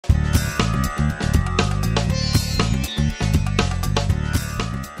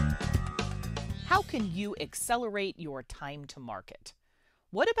can you accelerate your time to market?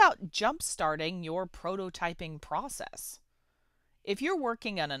 What about jump-starting your prototyping process? If you're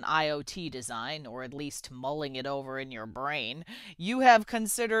working on an IoT design, or at least mulling it over in your brain, you have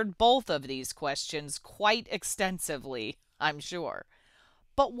considered both of these questions quite extensively, I'm sure.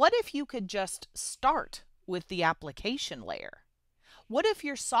 But what if you could just start with the application layer? What if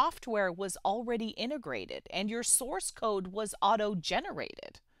your software was already integrated and your source code was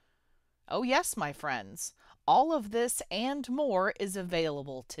auto-generated? Oh yes, my friends, all of this and more is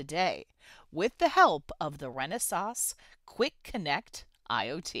available today with the help of the Renesas Quick-Connect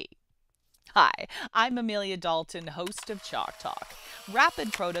IoT. Hi, I'm Amelia Dalton, host of Chalk Talk. Rapid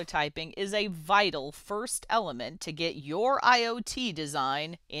prototyping is a vital first element to get your IoT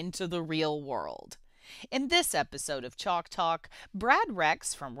design into the real world. In this episode of Chalk Talk, Brad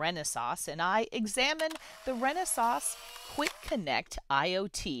Rex from Renesas and I examine the Renesas Quick-Connect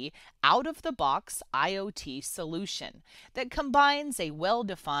IoT out-of-the-box IoT solution that combines a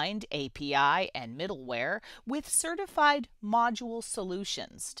well-defined API and middleware with certified module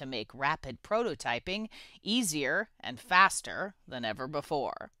solutions to make rapid prototyping easier and faster than ever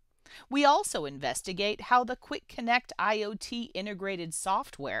before. We also investigate how the Quick-Connect IoT integrated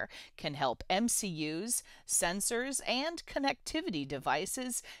software can help MCUs, sensors, and connectivity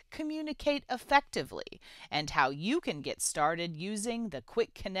devices communicate effectively, and how you can get started using the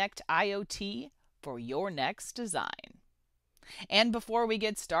Quick-Connect IoT for your next design. And before we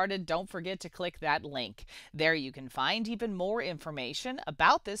get started, don't forget to click that link. There you can find even more information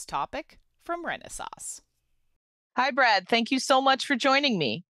about this topic from Renesas. Hi, Brad. Thank you so much for joining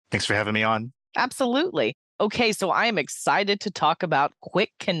me. Thanks for having me on. Absolutely. Okay, so I am excited to talk about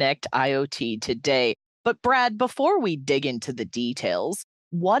Quick-Connect IoT today. But Brad, before we dig into the details,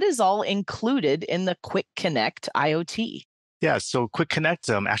 what is all included in the Quick-Connect IoT? Yeah, so Quick-Connect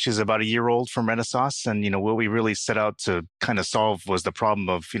actually is about a year old from Renesas. And, what we really set out to kind of solve was the problem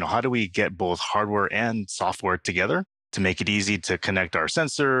of, how do we get both hardware and software together to make it easy to connect our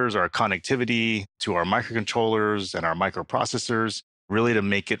sensors, our connectivity to our microcontrollers and our microprocessors, really to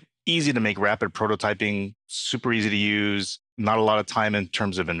make it easy to make rapid prototyping, super easy to use, not a lot of time in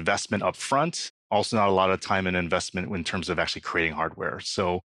terms of investment up front, also not a lot of time and investment in terms of actually creating hardware.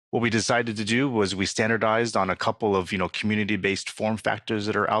 So what we decided to do was we standardized on a couple of, community-based form factors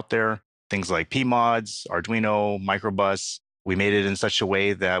that are out there, things like PMODs, Arduino, Microbus. We made it in such a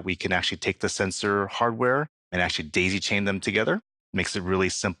way that we can actually take the sensor hardware and actually daisy chain them together. Makes it really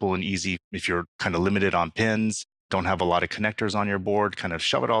simple and easy if you're kind of limited on pins, don't have a lot of connectors on your board, kind of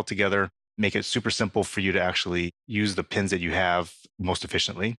shove it all together, make it super simple for you to actually use the pins that you have most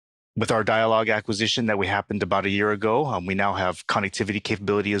efficiently. With our Dialog acquisition that we happened about a year ago, we now have connectivity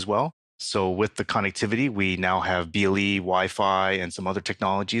capability as well. So with the connectivity, we now have BLE, Wi-Fi, and some other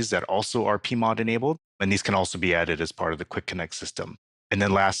technologies that also are PMOD enabled. And these can also be added as part of the Quick Connect system. And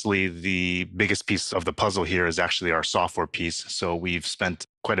then lastly, the biggest piece of the puzzle here is actually our software piece. So we've spent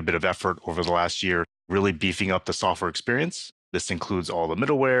quite a bit of effort over the last year really beefing up the software experience. This includes all the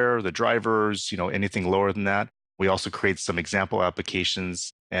middleware, the drivers, anything lower than that. We also create some example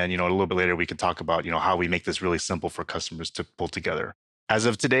applications. And, a little bit later, we can talk about, how we make this really simple for customers to pull together. As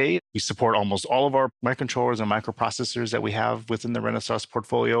of today, we support almost all of our microcontrollers and microprocessors that we have within the Renesas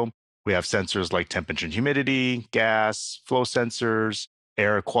portfolio. We have sensors like temperature and humidity, gas, flow sensors,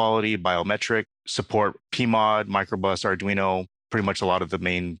 air quality, biometric, support PMOD, Microbus, Arduino, pretty much a lot of the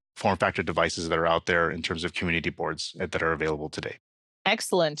main form factor devices that are out there in terms of community boards that are available today.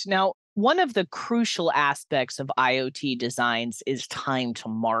 Excellent. Now, one of the crucial aspects of IoT designs is time to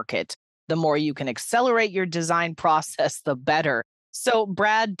market. The more you can accelerate your design process, the better. So,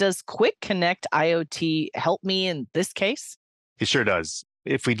 Brad, does Quick-Connect IoT help me in this case? It sure does.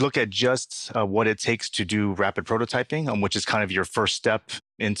 If we look at just what it takes to do rapid prototyping, which is kind of your first step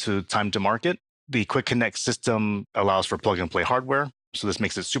into time to market, the Quick-Connect system allows for plug-and-play hardware. So this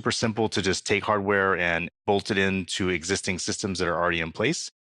makes it super simple to just take hardware and bolt it into existing systems that are already in place.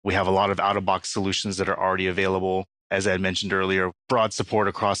 We have a lot of out-of-box solutions that are already available. As I had mentioned earlier, broad support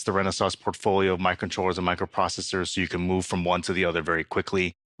across the Renesas portfolio of microcontrollers and microprocessors, so you can move from one to the other very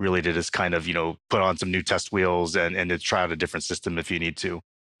quickly, really to just kind of, put on some new test wheels and to try out a different system if you need to.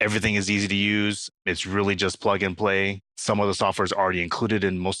 Everything is easy to use. It's really just plug and play. Some of the software is already included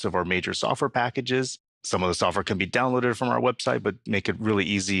in most of our major software packages. Some of the software can be downloaded from our website, but make it really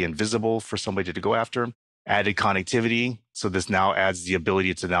easy and visible for somebody to go after. Added connectivity. So this now adds the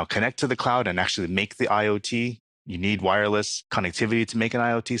ability to now connect to the cloud and actually make the IoT. You need wireless connectivity to make an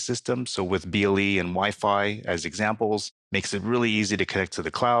IoT system. So with BLE and Wi-Fi as examples, makes it really easy to connect to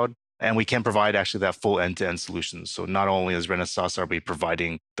the cloud. And we can provide actually that full end-to-end solution. So not only as Renesas are we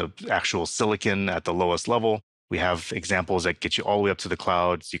providing the actual silicon at the lowest level, we have examples that get you all the way up to the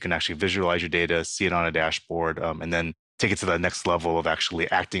cloud. So you can actually visualize your data, see it on a dashboard, and then take it to the next level of actually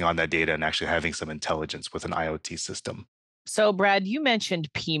acting on that data and actually having some intelligence with an IoT system. So, Brad, you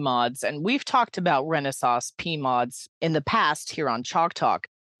mentioned PMODs, and we've talked about Renaissance PMODs in the past here on Chalk Talk.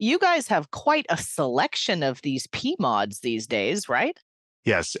 You guys have quite a selection of these PMODs these days, right?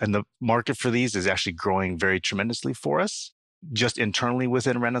 Yes, and the market for these is actually growing very tremendously for us. Just internally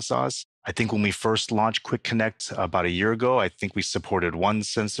within Renesas, I think when we first launched Quick-Connect about a year ago, I think we supported one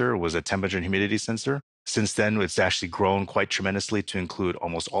sensor, it was a temperature and humidity sensor. Since then, it's actually grown quite tremendously to include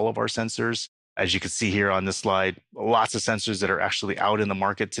almost all of our sensors. As you can see here on this slide, lots of sensors that are actually out in the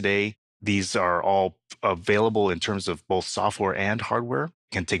market today. These are all available in terms of both software and hardware.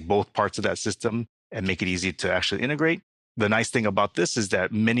 Can take both parts of that system and make it easy to actually integrate. The nice thing about this is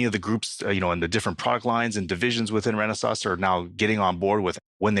that many of the groups, in the different product lines and divisions within Renesas are now getting on board with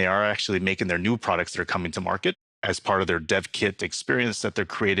when they are actually making their new products that are coming to market as part of their dev kit experience that they're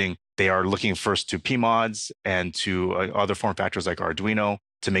creating. They are looking first to PMODs and to other form factors like Arduino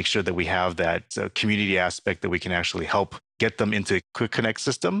to make sure that we have that community aspect that we can actually help get them into Quick-Connect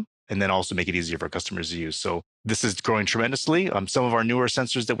system and then also make it easier for customers to use. So this is growing tremendously. Some of our newer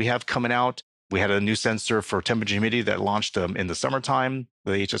sensors that we have coming out, we had a new sensor for temperature and humidity that launched in the summertime,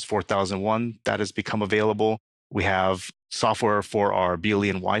 the HS4001, that has become available. We have software for our BLE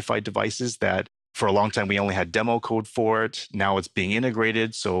and Wi-Fi devices that for a long time we only had demo code for it. Now it's being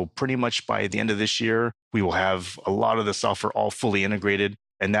integrated. So pretty much by the end of this year, we will have a lot of the software all fully integrated.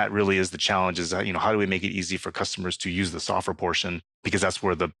 And that really is the challenge is, how do we make it easy for customers to use the software portion? Because that's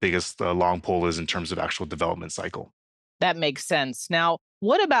where the biggest long pole is in terms of actual development cycle. That makes sense. Now,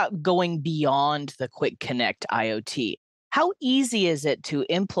 what about going beyond the Quick-Connect IoT? How easy is it to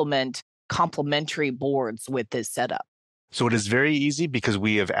implement complementary boards with this setup? So it is very easy because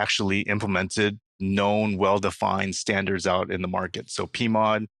we have actually implemented known, well-defined standards out in the market. So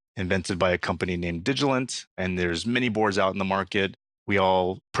PMOD, invented by a company named Digilant, and there's many boards out in the market. We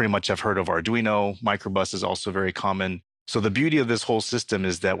all pretty much have heard of Arduino. Microbus is also very common. So the beauty of this whole system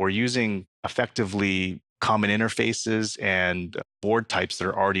is that we're using effectively common interfaces and board types that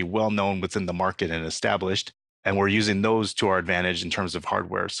are already well known within the market and established. And we're using those to our advantage in terms of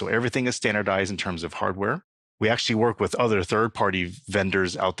hardware. So everything is standardized in terms of hardware. We actually work with other third-party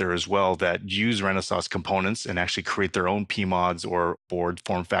vendors out there as well that use Renesas components and actually create their own PMODs or board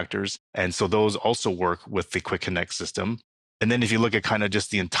form factors. And so those also work with the Quick-Connect system. And then if you look at kind of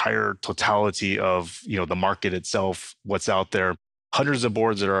just the entire totality of, the market itself, what's out there, hundreds of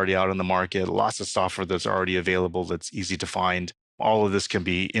boards that are already out in the market, lots of software that's already available that's easy to find. All of this can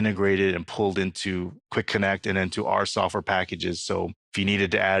be integrated and pulled into Quick-Connect and into our software packages. So if you needed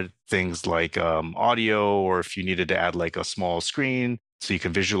to add things like audio, or if you needed to add like a small screen so you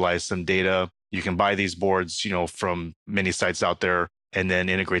can visualize some data, you can buy these boards, from many sites out there and then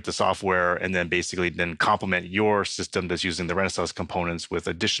integrate the software and then basically then complement your system that's using the Renesas components with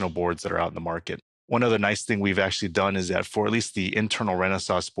additional boards that are out in the market. One other nice thing we've actually done is that for at least the internal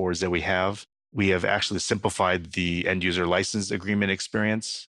Renesas boards that we have actually simplified the end user license agreement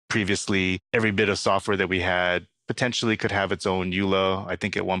experience. Previously, every bit of software that we had potentially could have its own EULA. I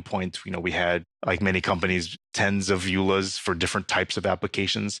think at one point, we had, like many companies, tens of EULAs for different types of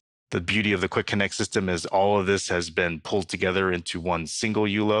applications. The beauty of the Quick-Connect system is all of this has been pulled together into one single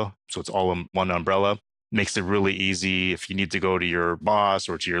EULA. So it's all in one umbrella. Makes it really easy if you need to go to your boss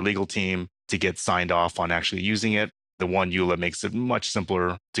or to your legal team to get signed off on actually using it. The one EULA makes it much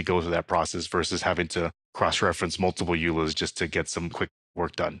simpler to go through that process versus having to cross-reference multiple EULAs just to get some quick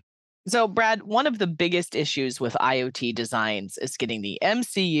work done. So, Brad, one of the biggest issues with IoT designs is getting the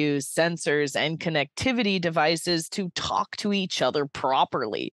MCUs, sensors, and connectivity devices to talk to each other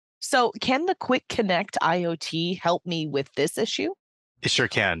properly. So, can the Quick-Connect IoT help me with this issue? It sure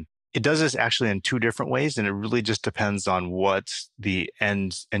can. It does this actually in two different ways, and it really just depends on what the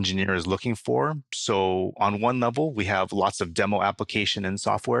end engineer is looking for. So on one level, we have lots of demo application and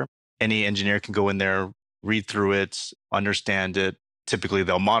software. Any engineer can go in there, read through it, understand it. Typically,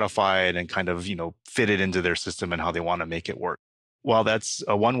 they'll modify it and kind of, fit it into their system and how they want to make it work. While that's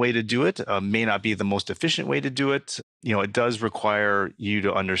one way to do it, may not be the most efficient way to do it. It does require you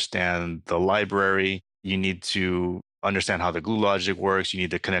to understand the library. You need to understand how the glue logic works. You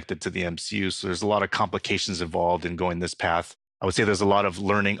need to connect it to the MCU. So there's a lot of complications involved in going this path. I would say there's a lot of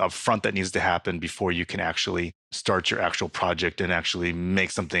learning upfront that needs to happen before you can actually start your actual project and actually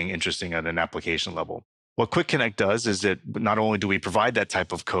make something interesting at an application level. What Quick-Connect does is that not only do we provide that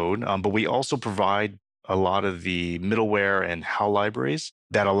type of code, but we also provide a lot of the middleware and HAL libraries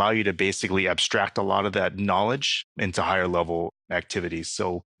that allow you to basically abstract a lot of that knowledge into higher level activities.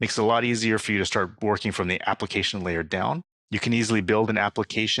 So makes it a lot easier for you to start working from the application layer down. You can easily build an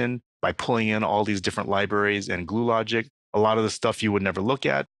application by pulling in all these different libraries and glue logic, a lot of the stuff you would never look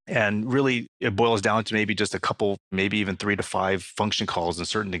at. And really, it boils down to maybe just a couple, maybe even 3 to 5 function calls in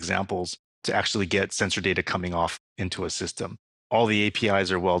certain examples to actually get sensor data coming off into a system. All the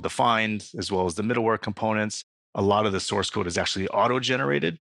APIs are well defined, as well as the middleware components. A lot of the source code is actually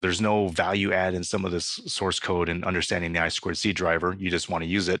auto-generated. There's no value add in some of this source code and understanding the I2C driver. You just want to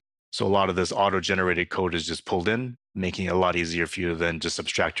use it. So a lot of this auto-generated code is just pulled in, making it a lot easier for you to then just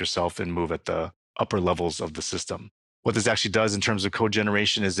abstract yourself and move at the upper levels of the system. What this actually does in terms of code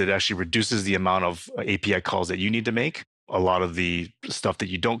generation is it actually reduces the amount of API calls that you need to make. A lot of the stuff that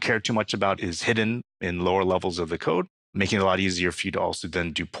you don't care too much about is hidden in lower levels of the code, making it a lot easier for you to also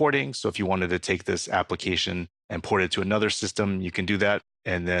then do porting. So if you wanted to take this application and port it to another system, you can do that.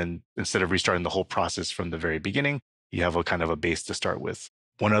 And then instead of restarting the whole process from the very beginning, you have a kind of a base to start with.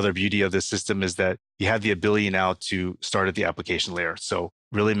 One other beauty of this system is that you have the ability now to start at the application layer. So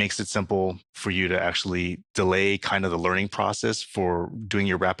really makes it simple for you to actually delay kind of the learning process for doing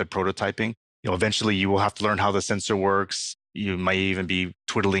your rapid prototyping. Eventually you will have to learn how the sensor works. You might even be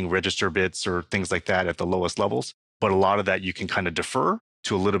twiddling register bits or things like that at the lowest levels. But a lot of that you can kind of defer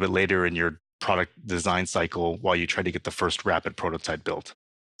to a little bit later in your product design cycle while you try to get the first rapid prototype built.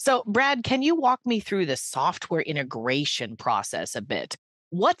 So, Brad, can you walk me through the software integration process a bit?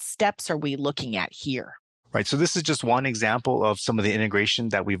 What steps are we looking at here? Right. So this is just one example of some of the integration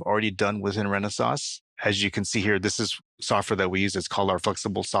that we've already done within Renesas. As you can see here, this is software that we use. It's called our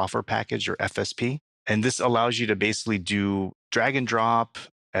Flexible Software Package, or FSP. And this allows you to basically do drag and drop,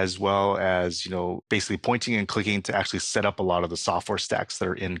 as well as, basically pointing and clicking to actually set up a lot of the software stacks that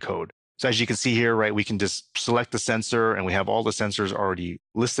are in code. So as you can see here, right, we can just select the sensor and we have all the sensors already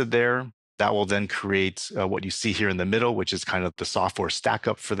listed there. That will then create what you see here in the middle, which is kind of the software stack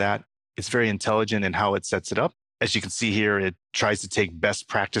up for that. It's very intelligent in how it sets it up. As you can see here, it tries to take best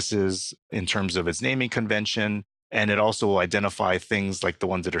practices in terms of its naming convention. And it also will identify things like the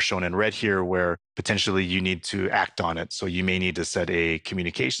ones that are shown in red here, where potentially you need to act on it. So you may need to set a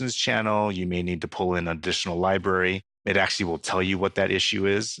communications channel. You may need to pull in an additional library. It actually will tell you what that issue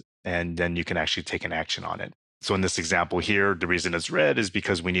is, and then you can actually take an action on it. So in this example here, the reason it's red is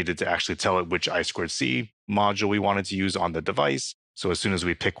because we needed to actually tell it which I2C module we wanted to use on the device. So as soon as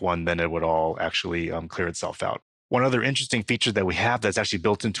we pick one, then it would all actually clear itself out. One other interesting feature that we have that's actually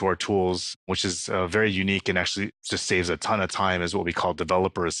built into our tools, which is very unique and actually just saves a ton of time, is what we call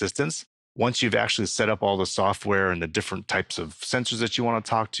developer assistance. Once you've actually set up all the software and the different types of sensors that you want to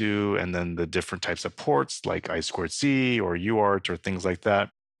talk to, and then the different types of ports like I2C or UART or things like that,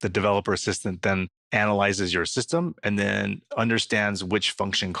 the developer assistant then analyzes your system and then understands which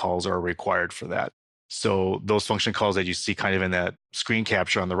function calls are required for that. So those function calls that you see kind of in that screen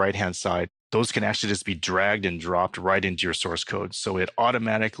capture on the right-hand side, those can actually just be dragged and dropped right into your source code. So it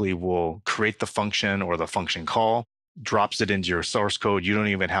automatically will create the function or the function call, drops it into your source code. You don't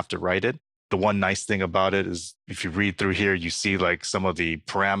even have to write it. The one nice thing about it is if you read through here, you see like some of the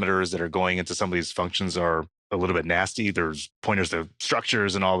parameters that are going into some of these functions are a little bit nasty. There's pointers to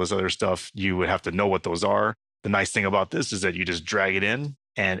structures and all this other stuff. You would have to know what those are. The nice thing about this is that you just drag it in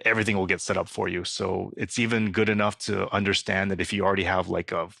and everything will get set up for you. So it's even good enough to understand that if you already have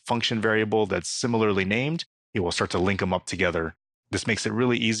like a function variable that's similarly named, it will start to link them up together. This makes it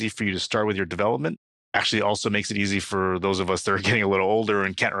really easy for you to start with your development. Actually also makes it easy for those of us that are getting a little older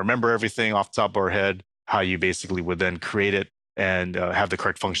and can't remember everything off the top of our head, how you basically would then create it and have the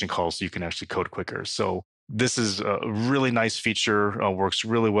correct function call so you can actually code quicker. So this is a really nice feature, works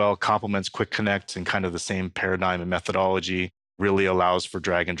really well, complements Quick-Connect and kind of the same paradigm and methodology, really allows for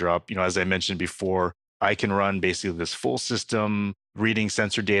drag and drop. As I mentioned before, I can run basically this full system, reading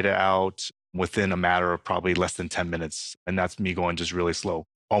sensor data out within a matter of probably less than 10 minutes. And that's me going just really slow.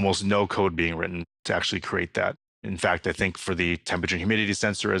 Almost no code being written to actually create that. In fact, I think for the temperature and humidity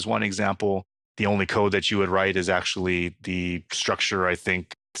sensor as one example, the only code that you would write is actually the structure, I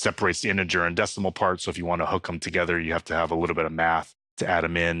think, separates the integer and decimal part. So if you want to hook them together, you have to have a little bit of math to add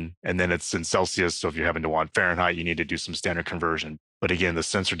them in. And then it's in Celsius. So if you're having to want Fahrenheit, you need to do some standard conversion. But again, the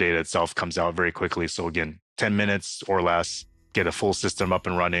sensor data itself comes out very quickly. So again, 10 minutes or less, get a full system up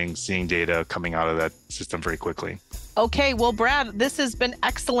and running, seeing data coming out of that system very quickly. Okay, well, Brad, this has been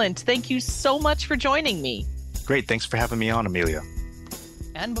excellent. Thank you so much for joining me. Great. Thanks for having me on, Amelia.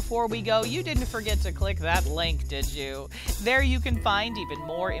 And before we go, you didn't forget to click that link, did you? There you can find even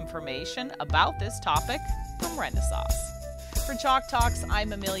more information about this topic from Renesas. For Chalk Talks,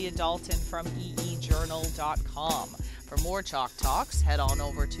 I'm Amelia Dalton from eejournal.com. For more Chalk Talks, head on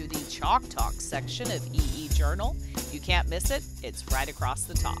over to the Chalk Talks section of EE Journal. You can't miss it, it's right across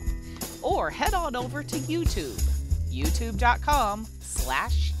the top. Or head on over to YouTube,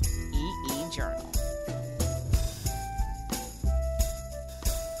 youtube.com/EE Journal.